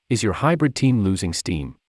Is your hybrid team losing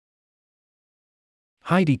steam?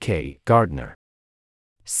 Heidi K. Gardner.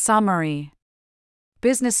 Summary.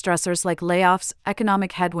 Business stressors like layoffs,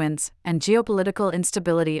 economic headwinds, and geopolitical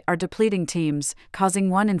instability are depleting teams, causing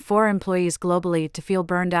 1 in 4 employees globally to feel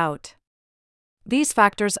burned out. These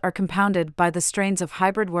factors are compounded by the strains of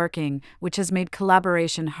hybrid working, which has made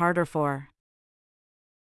collaboration harder for.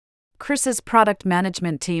 Chris's product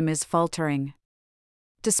management team is faltering.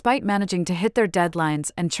 Despite managing to hit their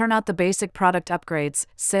deadlines and churn out the basic product upgrades,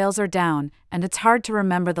 sales are down, and it's hard to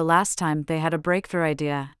remember the last time they had a breakthrough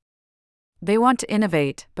idea. They want to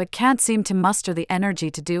innovate, but can't seem to muster the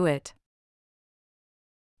energy to do it.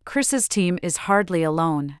 Chris's team is hardly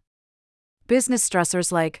alone. Business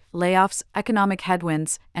stressors like layoffs, economic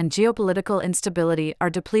headwinds, and geopolitical instability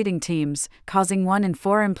are depleting teams, causing 1 in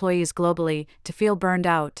 4 employees globally to feel burned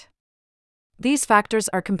out. These factors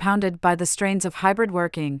are compounded by the strains of hybrid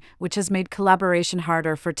working, which has made collaboration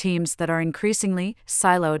harder for teams that are increasingly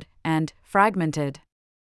siloed and fragmented.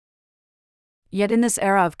 Yet in this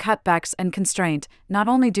era of cutbacks and constraint, not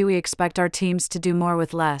only do we expect our teams to do more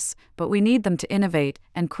with less, but we need them to innovate,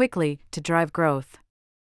 and quickly, to drive growth.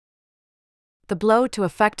 The blow to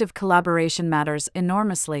effective collaboration matters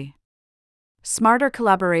enormously. Smarter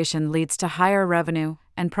collaboration leads to higher revenue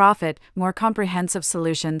and profit, more comprehensive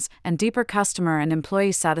solutions, and deeper customer and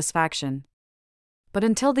employee satisfaction. But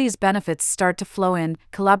until these benefits start to flow in,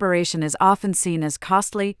 collaboration is often seen as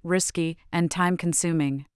costly, risky, and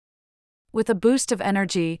time-consuming. With a boost of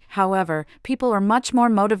energy, however, people are much more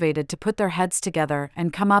motivated to put their heads together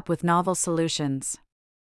and come up with novel solutions.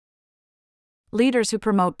 Leaders who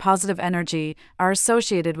promote positive energy are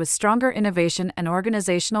associated with stronger innovation and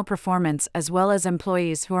organizational performance, as well as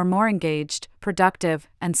employees who are more engaged, productive,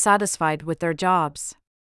 and satisfied with their jobs.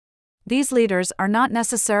 These leaders are not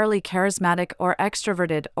necessarily charismatic or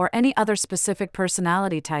extroverted or any other specific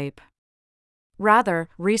personality type. Rather,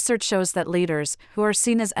 research shows that leaders who are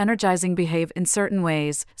seen as energizing behave in certain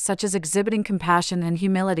ways, such as exhibiting compassion and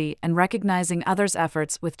humility and recognizing others'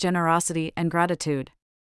 efforts with generosity and gratitude.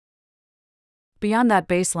 Beyond that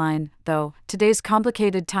baseline, though, today's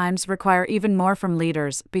complicated times require even more from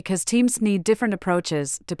leaders because teams need different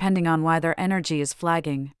approaches depending on why their energy is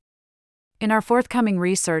flagging. In our forthcoming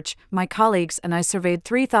research, my colleagues and I surveyed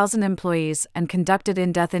 3,000 employees and conducted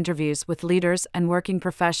in-depth interviews with leaders and working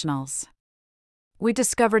professionals. We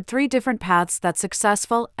discovered 3 different paths that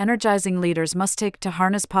successful, energizing leaders must take to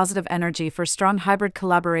harness positive energy for strong hybrid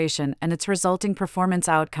collaboration and its resulting performance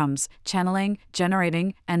outcomes: channeling,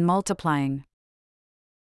 generating, and multiplying.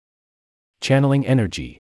 Channeling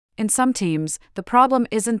energy. In some teams, the problem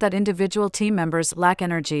isn't that individual team members lack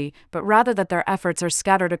energy, but rather that their efforts are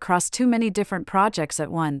scattered across too many different projects at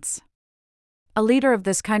once. A leader of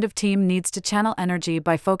this kind of team needs to channel energy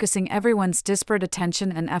by focusing everyone's disparate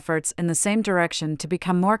attention and efforts in the same direction to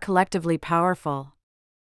become more collectively powerful.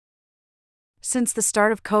 Since the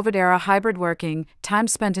start of COVID-era hybrid working, time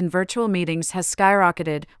spent in virtual meetings has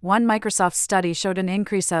skyrocketed. One Microsoft study showed an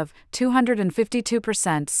increase of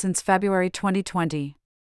 252% since February 2020.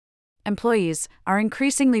 Employees are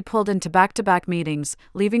increasingly pulled into back-to-back meetings,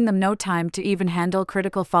 leaving them no time to even handle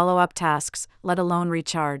critical follow-up tasks, let alone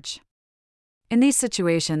recharge. In these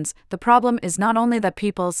situations, the problem is not only that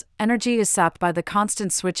people's energy is sapped by the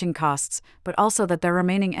constant switching costs, but also that their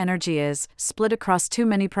remaining energy is split across too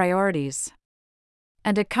many priorities.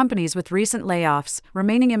 And at companies with recent layoffs,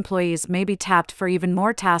 remaining employees may be tapped for even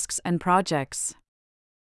more tasks and projects.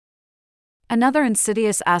 Another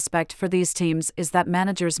insidious aspect for these teams is that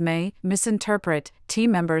managers may misinterpret team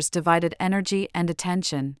members' divided energy and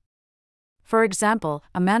attention. For example,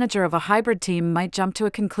 a manager of a hybrid team might jump to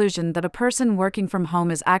a conclusion that a person working from home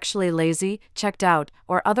is actually lazy, checked out,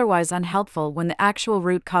 or otherwise unhelpful when the actual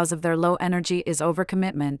root cause of their low energy is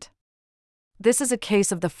overcommitment. This is a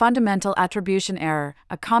case of the fundamental attribution error,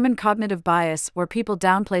 a common cognitive bias where people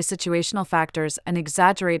downplay situational factors and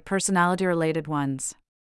exaggerate personality-related ones.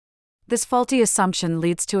 This faulty assumption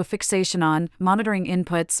leads to a fixation on monitoring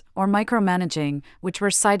inputs or micromanaging, which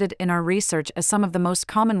were cited in our research as some of the most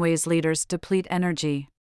common ways leaders deplete energy.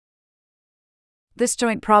 This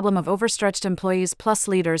joint problem of overstretched employees plus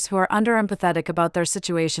leaders who are under-empathetic about their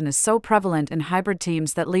situation is so prevalent in hybrid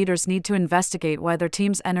teams that leaders need to investigate why their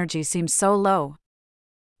team's energy seems so low.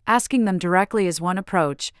 Asking them directly is one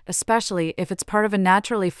approach, especially if it's part of a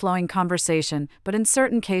naturally flowing conversation, but in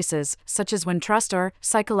certain cases, such as when trust or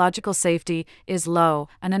psychological safety is low,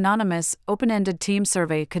 an anonymous, open-ended team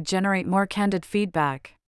survey could generate more candid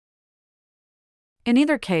feedback. In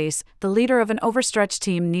either case, the leader of an overstretched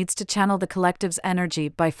team needs to channel the collective's energy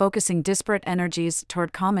by focusing disparate energies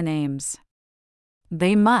toward common aims.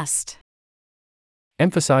 They must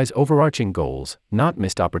Emphasize overarching goals, not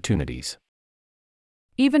missed opportunities.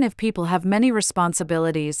 Even if people have many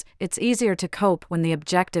responsibilities, it's easier to cope when the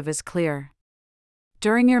objective is clear.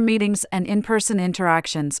 During your meetings and in-person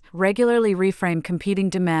interactions, regularly reframe competing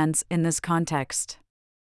demands in this context.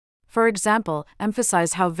 For example,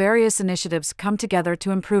 emphasize how various initiatives come together to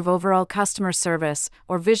improve overall customer service,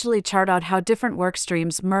 or visually chart out how different work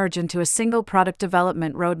streams merge into a single product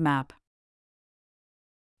development roadmap.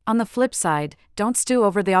 On the flip side, don't stew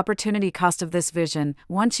over the opportunity cost of this vision.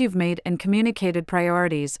 Once you've made and communicated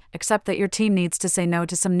priorities, accept that your team needs to say no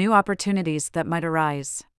to some new opportunities that might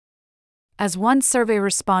arise. As one survey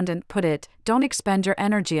respondent put it, don't expend your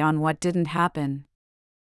energy on what didn't happen.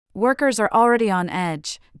 Workers are already on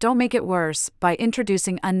edge, don't make it worse by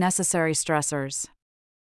introducing unnecessary stressors.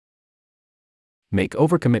 Make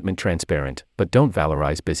overcommitment transparent, but don't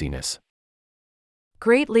valorize busyness.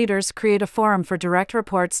 Great leaders create a forum for direct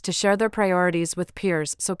reports to share their priorities with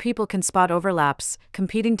peers so people can spot overlaps,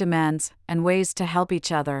 competing demands, and ways to help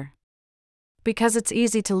each other. Because it's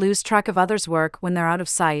easy to lose track of others' work when they're out of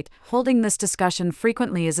sight, holding this discussion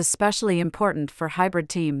frequently is especially important for hybrid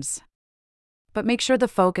teams. But make sure the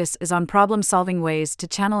focus is on problem-solving ways to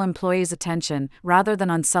channel employees' attention rather than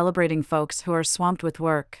on celebrating folks who are swamped with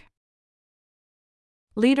work.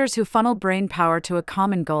 Leaders who funnel brain power to a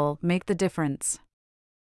common goal make the difference.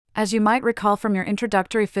 As you might recall from your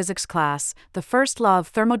introductory physics class, the first law of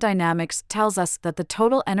thermodynamics tells us that the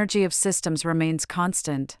total energy of systems remains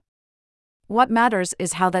constant. What matters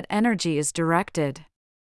is how that energy is directed.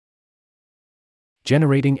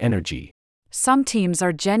 Generating energy. Some teams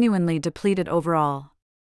are genuinely depleted overall.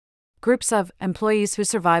 Groups of employees who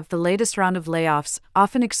survive the latest round of layoffs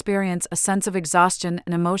often experience a sense of exhaustion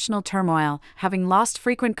and emotional turmoil, having lost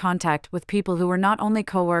frequent contact with people who were not only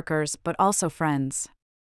coworkers but also friends.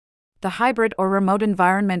 The hybrid or remote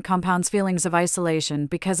environment compounds feelings of isolation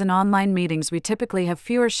because in online meetings we typically have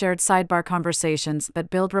fewer shared sidebar conversations that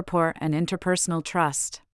build rapport and interpersonal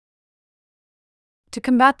trust. To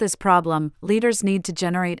combat this problem, leaders need to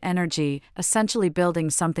generate energy, essentially building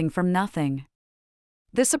something from nothing.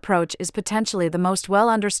 This approach is potentially the most well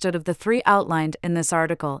understood of the three outlined in this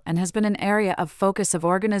article and has been an area of focus of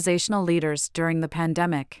organizational leaders during the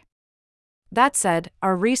pandemic. That said,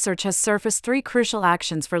 our research has surfaced three crucial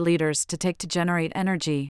actions for leaders to take to generate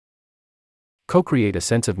energy. Co-create a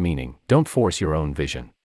sense of meaning, don't force your own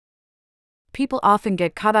vision. People often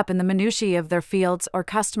get caught up in the minutiae of their fields or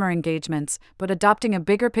customer engagements, but adopting a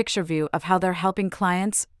bigger picture view of how they're helping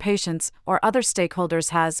clients, patients, or other stakeholders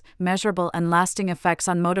has measurable and lasting effects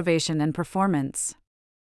on motivation and performance.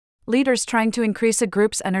 Leaders trying to increase a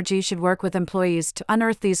group's energy should work with employees to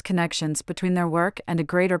unearth these connections between their work and a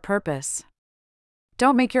greater purpose.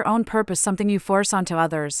 Don't make your own purpose something you force onto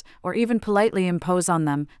others, or even politely impose on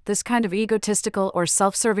them. This kind of egotistical or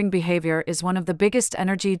self-serving behavior is one of the biggest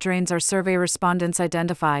energy drains our survey respondents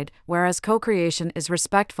identified, whereas co-creation is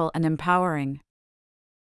respectful and empowering.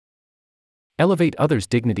 Elevate others'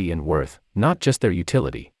 dignity and worth, not just their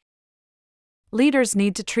utility. Leaders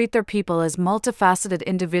need to treat their people as multifaceted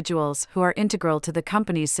individuals who are integral to the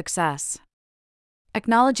company's success.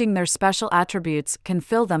 Acknowledging their special attributes can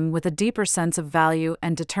fill them with a deeper sense of value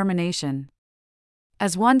and determination.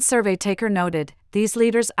 As one survey taker noted, these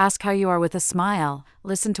leaders ask how you are with a smile,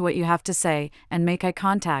 listen to what you have to say, and make eye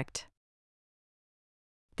contact.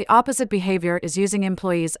 The opposite behavior is using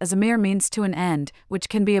employees as a mere means to an end, which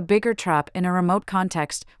can be a bigger trap in a remote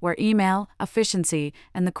context where email, efficiency,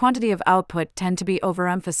 and the quantity of output tend to be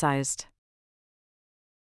overemphasized.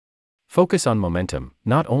 Focus on momentum,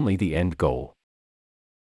 not only the end goal.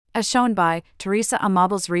 As shown by Teresa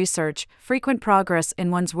Amabel's research, frequent progress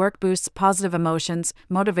in one's work boosts positive emotions,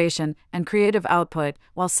 motivation, and creative output,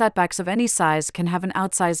 while setbacks of any size can have an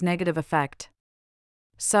outsized negative effect.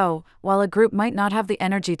 So, while a group might not have the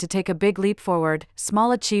energy to take a big leap forward,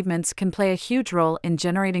 small achievements can play a huge role in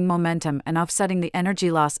generating momentum and offsetting the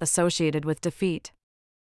energy loss associated with defeat.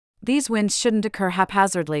 These wins shouldn't occur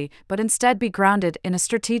haphazardly, but instead be grounded in a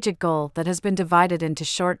strategic goal that has been divided into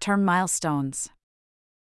short-term milestones.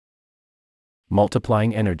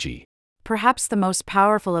 Multiplying energy. Perhaps the most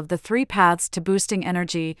powerful of the three paths to boosting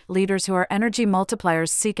energy, leaders who are energy multipliers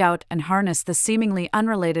seek out and harness the seemingly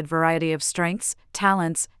unrelated variety of strengths,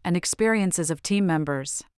 talents, and experiences of team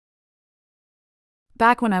members.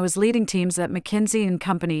 Back when I was leading teams at McKinsey &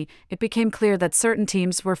 Company, it became clear that certain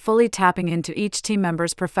teams were fully tapping into each team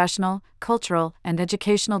member's professional, cultural, and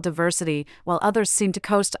educational diversity, while others seemed to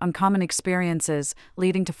coast on common experiences,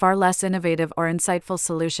 leading to far less innovative or insightful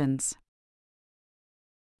solutions.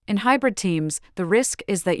 In hybrid teams, the risk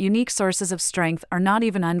is that unique sources of strength are not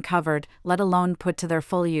even uncovered, let alone put to their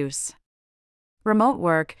full use. Remote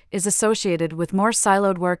work is associated with more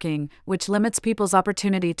siloed working, which limits people's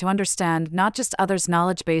opportunity to understand not just others'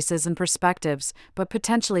 knowledge bases and perspectives, but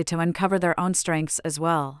potentially to uncover their own strengths as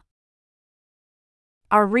well.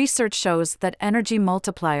 Our research shows that energy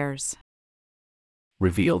multipliers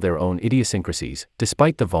reveal their own idiosyncrasies,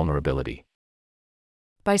 despite the vulnerability.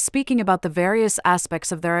 By speaking about the various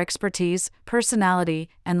aspects of their expertise, personality,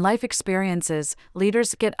 and life experiences,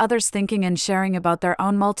 leaders get others thinking and sharing about their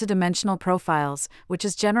own multidimensional profiles, which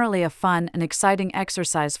is generally a fun and exciting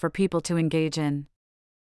exercise for people to engage in.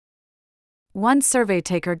 One survey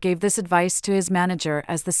taker gave this advice to his manager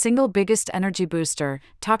as the single biggest energy booster: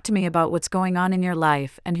 talk to me about what's going on in your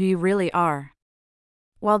life and who you really are.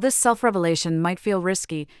 While this self-revelation might feel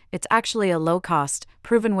risky, it's actually a low-cost,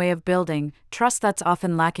 proven way of building trust that's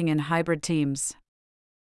often lacking in hybrid teams.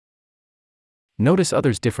 Notice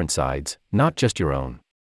others' different sides, not just your own.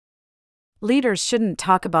 Leaders shouldn't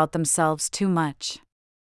talk about themselves too much.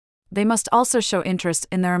 They must also show interest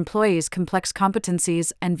in their employees' complex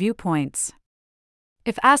competencies and viewpoints.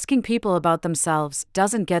 If asking people about themselves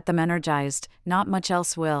doesn't get them energized, not much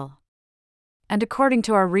else will. And according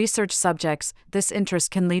to our research subjects, this interest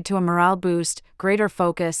can lead to a morale boost, greater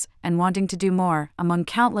focus, and wanting to do more, among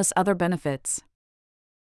countless other benefits.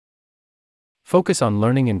 Focus on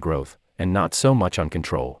learning and growth, and not so much on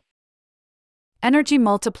control. Energy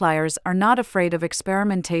multipliers are not afraid of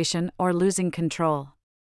experimentation or losing control.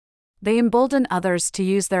 They embolden others to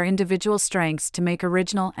use their individual strengths to make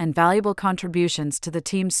original and valuable contributions to the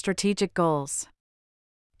team's strategic goals.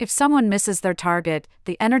 If someone misses their target,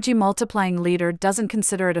 the energy multiplying leader doesn't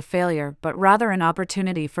consider it a failure, but rather an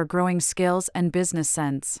opportunity for growing skills and business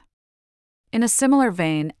sense. In a similar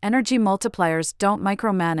vein, energy multipliers don't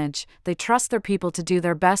micromanage, they trust their people to do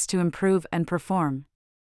their best to improve and perform.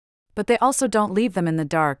 But they also don't leave them in the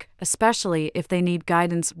dark, especially if they need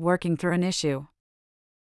guidance working through an issue.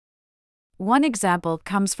 One example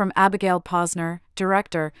comes from Abigail Posner,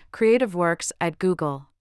 Director, Creative Works at Google.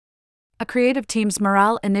 A creative team's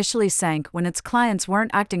morale initially sank when its clients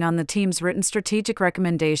weren't acting on the team's written strategic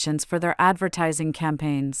recommendations for their advertising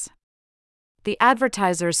campaigns. The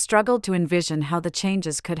advertisers struggled to envision how the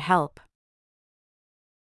changes could help.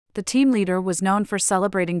 The team leader was known for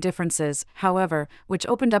celebrating differences, however, which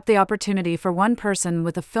opened up the opportunity for one person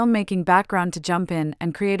with a filmmaking background to jump in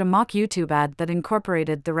and create a mock YouTube ad that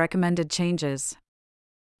incorporated the recommended changes.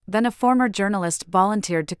 Then a former journalist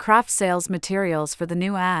volunteered to craft sales materials for the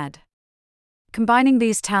new ad. Combining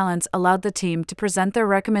these talents allowed the team to present their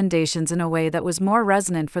recommendations in a way that was more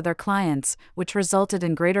resonant for their clients, which resulted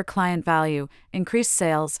in greater client value, increased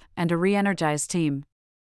sales, and a re-energized team.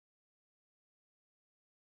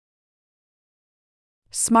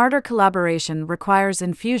 Smarter collaboration requires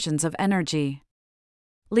infusions of energy.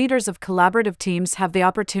 Leaders of collaborative teams have the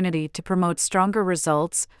opportunity to promote stronger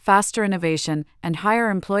results, faster innovation, and higher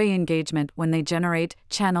employee engagement when they generate,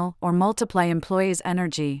 channel, or multiply employees'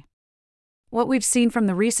 energy. What we've seen from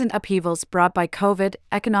the recent upheavals brought by COVID,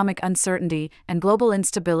 economic uncertainty, and global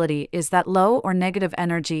instability is that low or negative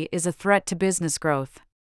energy is a threat to business growth.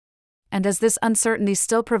 And as this uncertainty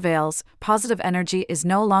still prevails, positive energy is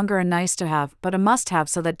no longer a nice-to-have but a must-have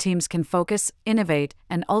so that teams can focus, innovate,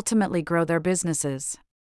 and ultimately grow their businesses.